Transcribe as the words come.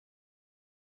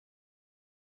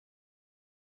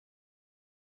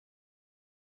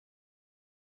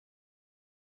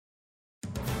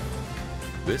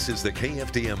This is the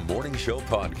KFDM Morning Show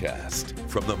podcast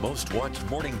from the most watched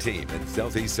morning team in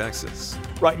Southeast Texas.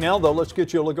 Right now, though, let's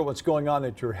get you a look at what's going on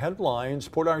at your headlines.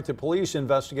 Port Arthur police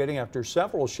investigating after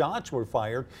several shots were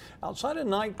fired outside a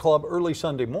nightclub early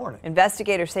Sunday morning.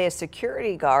 Investigators say a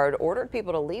security guard ordered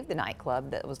people to leave the nightclub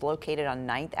that was located on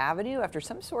 9th Avenue after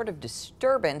some sort of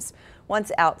disturbance. Once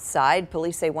outside,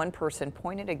 police say one person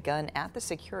pointed a gun at the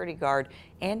security guard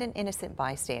and an innocent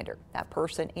bystander. That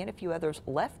person and a few others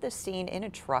left the scene in a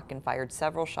truck and fired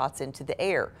several shots into the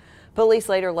air. Police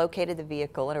later located the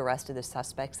vehicle and arrested the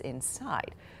suspects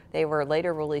inside. They were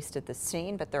later released at the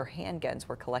scene, but their handguns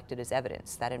were collected as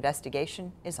evidence. That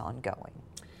investigation is ongoing.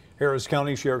 Harris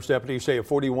County Sheriff's deputies say a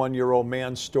 41-year-old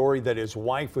man's story that his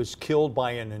wife was killed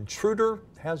by an intruder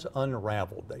has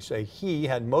unraveled. They say he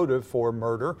had motive for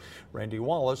murder. Randy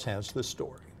Wallace has the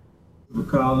story.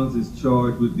 Collins is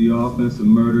charged with the offense of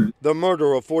murder. The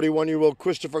murder of 41-year-old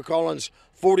Christopher Collins'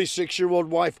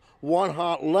 46-year-old wife,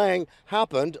 Wanha Lang,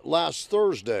 happened last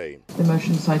Thursday. The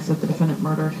motion cites that the defendant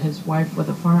murdered his wife with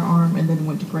a firearm and then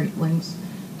went to great lengths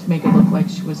to make it look like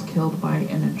she was killed by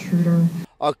an intruder.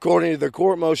 According to the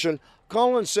court motion,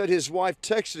 Collins said his wife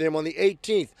texted him on the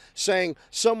 18th saying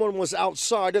someone was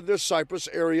outside of their Cypress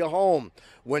area home.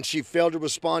 When she failed to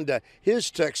respond to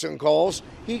his texts and calls,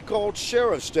 he called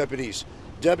sheriff's deputies.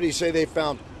 Deputies say they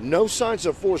found no signs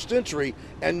of forced entry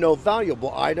and no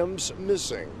valuable items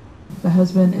missing. The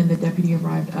husband and the deputy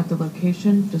arrived at the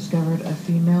location, discovered a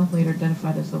female, later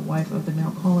identified as the wife of the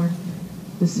male caller,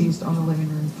 deceased on the living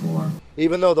room floor.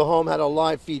 Even though the home had a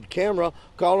live feed camera,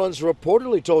 Collins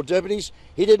reportedly told deputies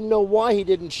he didn't know why he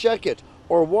didn't check it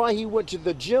or why he went to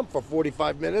the gym for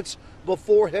 45 minutes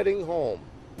before heading home.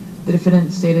 The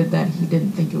defendant stated that he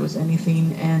didn't think it was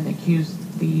anything and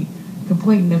accused the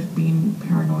complainant of being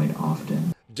paranoid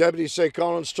often. Deputies say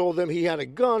Collins told them he had a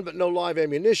gun but no live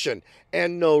ammunition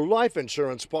and no life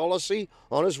insurance policy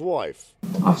on his wife.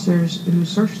 Officers who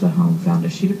searched the home found a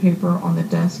sheet of paper on the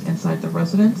desk inside the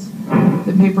residence.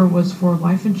 The paper was for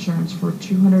life insurance for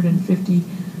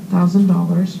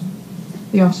 $250,000.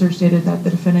 The officer stated that the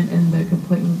defendant and the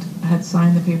complainant had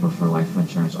signed the paper for life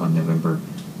insurance on November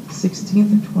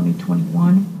 16th,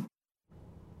 2021.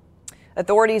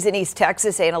 Authorities in East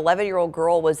Texas say an 11-year-old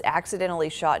girl was accidentally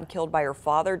shot and killed by her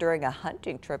father during a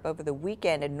hunting trip over the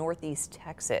weekend in Northeast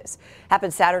Texas.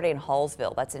 Happened Saturday in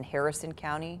Hallsville. That's in Harrison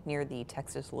County near the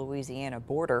Texas-Louisiana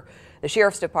border. The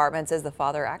sheriff's department says the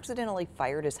father accidentally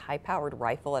fired his high-powered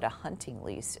rifle at a hunting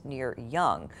lease near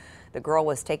Young. The girl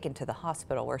was taken to the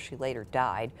hospital where she later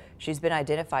died. She's been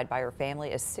identified by her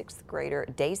family as 6th grader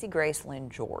Daisy Grace Lynn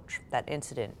George. That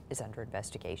incident is under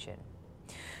investigation.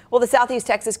 Well, the Southeast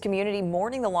Texas community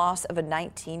mourning the loss of a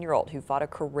 19-year-old who fought a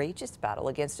courageous battle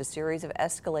against a series of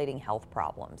escalating health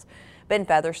problems. Ben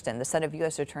Featherston, the son of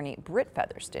U.S. Attorney Britt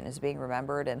Featherston, is being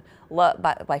remembered and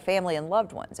by family and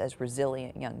loved ones as a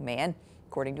resilient young man.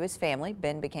 According to his family,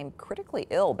 Ben became critically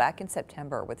ill back in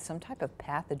September with some type of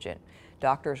pathogen.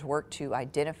 Doctors worked to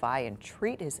identify and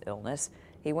treat his illness.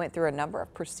 He went through a number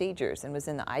of procedures and was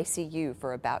in the ICU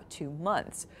for about 2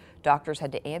 months. Doctors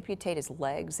had to amputate his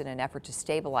legs in an effort to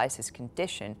stabilize his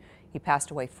condition. He passed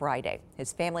away Friday.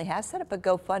 His family has set up a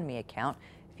GoFundMe account.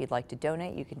 If you'd like to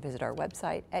donate, you can visit our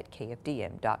website at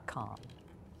kfdm.com.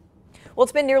 Well,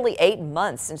 it's been nearly 8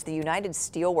 months since the United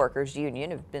Steelworkers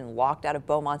Union have been locked out of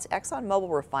Beaumont's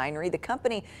ExxonMobil refinery. The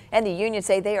company and the union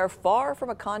say they are far from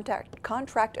a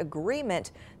contract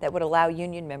agreement that would allow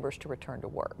union members to return to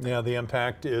work. Yeah, the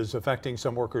impact is affecting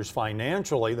some workers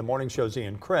financially. The Morning Show's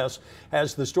Ian Kress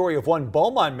has the story of one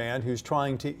Beaumont man who's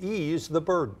trying to ease the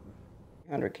burden.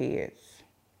 100 kids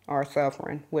are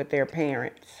suffering with their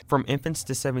parents. From infants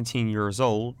to 17 years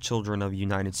old, children of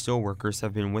United Steelworkers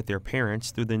have been with their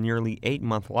parents through the nearly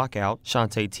 8-month lockout.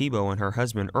 Shantae Tebow and her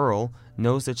husband Earl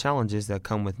knows the challenges that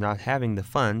come with not having the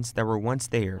funds that were once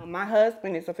there. My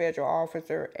husband is a federal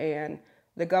officer and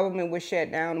the government was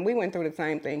shut down. We went through the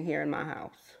same thing here in my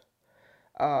house.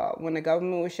 When the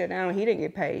government was shut down, he didn't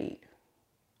get paid.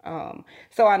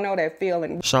 So I know that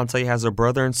feeling. Shantae has a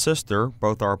brother and sister.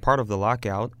 Both are a part of the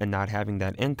lockout, and not having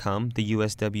that income, the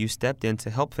USW stepped in to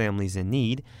help families in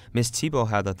need. Ms. Tebow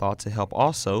had the thought to help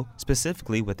also,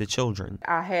 specifically with the children.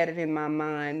 I had it in my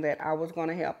mind that I was going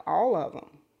to help all of them.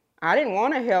 I didn't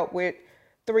want to help with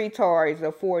 3 toys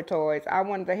or 4 toys. I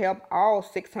wanted to help all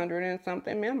 600 and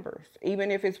something members.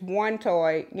 Even if it's 1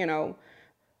 toy, you know,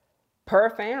 per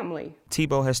family.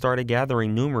 Tebow has started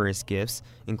gathering numerous gifts,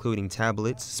 including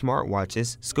tablets,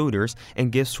 smartwatches, scooters,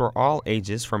 and gifts for all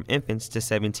ages from infants to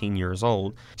 17 years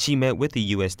old. She met with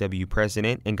the USW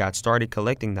president and got started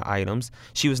collecting the items.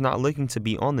 She was not looking to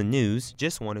be on the news,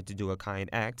 just wanted to do a kind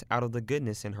act out of the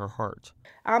goodness in her heart.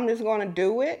 I'm just going to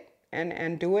do it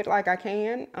and do it like I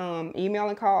can. Email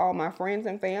and call all my friends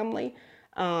and family.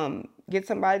 Get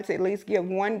somebody to at least give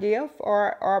one gift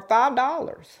or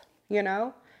 $5, you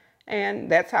know.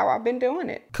 And that's how I've been doing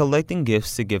it. Collecting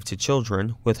gifts to give to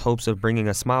children with hopes of bringing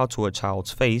a smile to a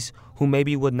child's face who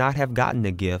maybe would not have gotten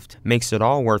a gift makes it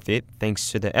all worth it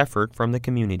thanks to the effort from the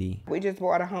community. We just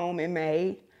bought a home in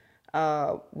May.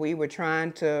 We were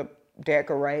trying to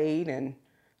decorate and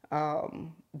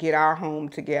get our home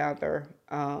together.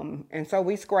 And so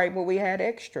we scraped what we had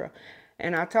extra.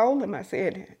 And I told them, I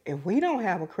said, if we don't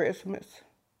have a Christmas,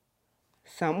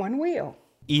 someone will.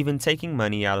 Even taking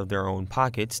money out of their own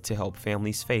pockets to help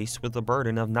families faced with the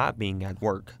burden of not being at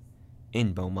work.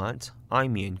 In Beaumont,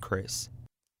 I'm Ian Chris.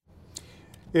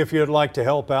 If you'd like to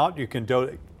help out, you can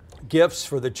donate gifts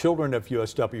for the children of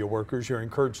USW workers. You're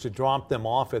encouraged to drop them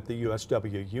off at the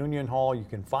USW Union Hall. You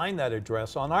can find that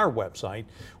address on our website,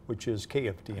 which is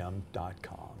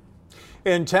kftm.com.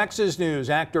 In Texas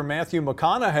news, actor Matthew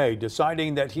McConaughey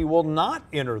deciding that he will not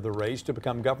enter the race to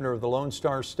become governor of the Lone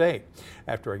Star State.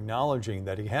 After acknowledging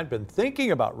that he had been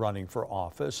thinking about running for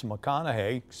office,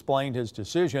 McConaughey explained his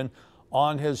decision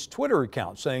on his Twitter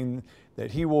account, saying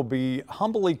that he will be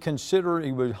humbly considered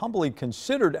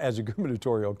as a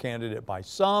gubernatorial candidate by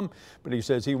some, but he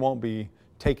says he won't be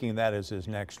taking that as his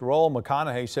next role.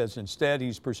 McConaughey says instead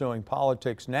he's pursuing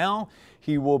politics now.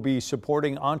 He will be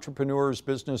supporting entrepreneurs,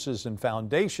 businesses, and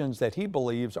foundations that he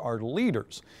believes are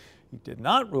leaders. He did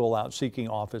not rule out seeking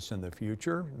office in the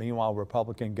future. Meanwhile,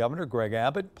 Republican Governor Greg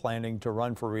Abbott planning to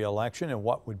run for re-election in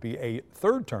what would be a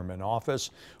third term in office.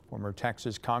 Former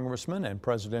Texas Congressman and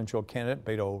presidential candidate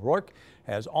Beto O'Rourke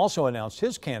has also announced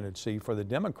his candidacy for the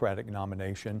Democratic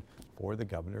nomination for the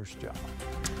governor's job.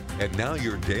 And now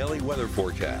your daily weather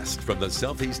forecast from the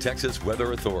Southeast Texas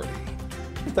Weather Authority.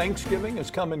 Thanksgiving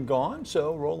has come and gone,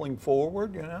 so rolling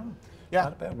forward, you know. Yeah.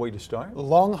 Not a bad way to start.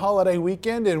 Long holiday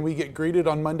weekend, and we get greeted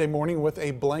on Monday morning with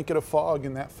a blanket of fog,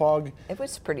 and that fog. It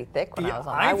was pretty thick when I was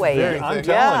on my way in. I'm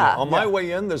telling you, on my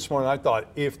way in this morning, I thought,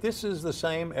 if this is the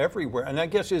same everywhere, and I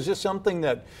guess, is this something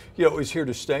that, you know, is here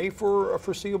to stay for a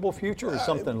foreseeable future, or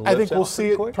something I think we'll out see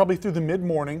it quick? probably through the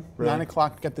mid-morning. Really? 9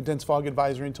 o'clock, get the dense fog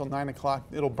advisory until 9 o'clock.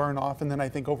 It'll burn off, and then I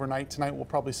think overnight tonight we'll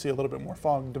probably see a little bit more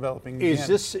fog developing again. Is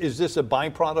this a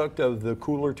byproduct of the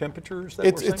cooler temperatures that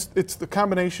we're seeing? It's the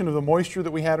combination of the moisture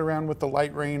that we had around with the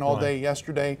light rain all day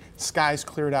yesterday. Skies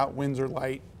cleared out, winds are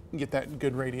light. You get that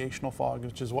good radiational fog,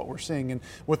 which is what we're seeing. And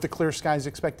with the clear skies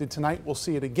expected tonight, we'll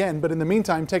see it again. But in the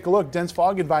meantime, take a look. Dense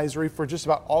fog advisory for just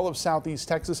about all of southeast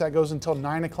Texas. That goes until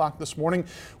 9 o'clock this morning.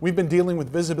 We've been dealing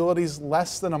with visibilities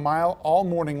less than a mile all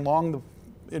morning long. The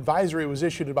advisory was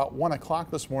issued at about 1 o'clock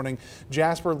this morning.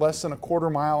 Jasper less than a quarter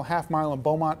mile, half mile in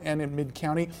Beaumont and in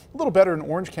Mid-County. A little better in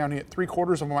Orange County at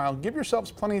 3/4 of a mile. Give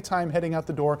yourselves plenty of time heading out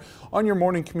the door on your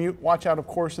morning commute. Watch out, of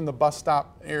course, in the bus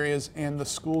stop areas and the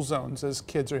school zones as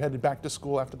kids are headed back to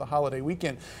school after the holiday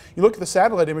weekend. You look at the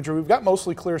satellite imagery, we've got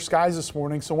mostly clear skies this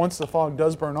morning, so once the fog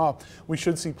does burn off, we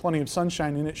should see plenty of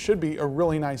sunshine and it should be a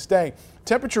really nice day.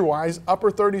 Temperature-wise,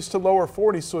 upper 30s to lower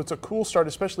 40s, so it's a cool start,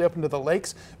 especially up into the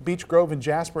lakes. Beech Grove and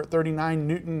Jasper at 39,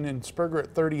 Newton and Spurger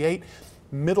at 38.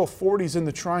 Middle 40s in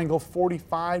the Triangle,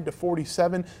 45 to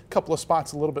 47. A couple of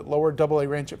spots a little bit lower. AA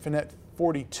Ranch at Finette,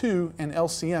 42, and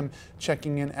LCM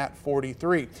checking in at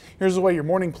 43. Here's the way your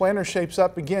morning planner shapes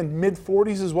up. Again,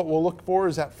 mid-40s is what we'll look for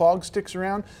as that fog sticks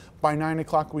around. By 9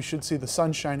 o'clock, we should see the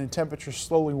sunshine and temperatures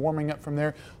slowly warming up from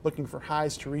there, looking for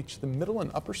highs to reach the middle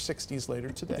and upper 60s later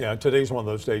today. Yeah, today's one of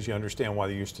those days you understand why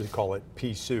they used to call it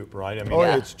pea soup, right? I mean,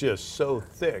 it's just so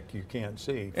thick you can't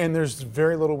see. And there's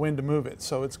very little wind to move it,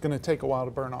 so it's going to take a while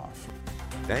to burn off.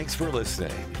 Thanks for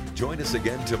listening. Join us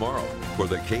again tomorrow for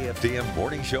the KFDM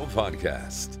Morning Show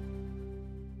podcast.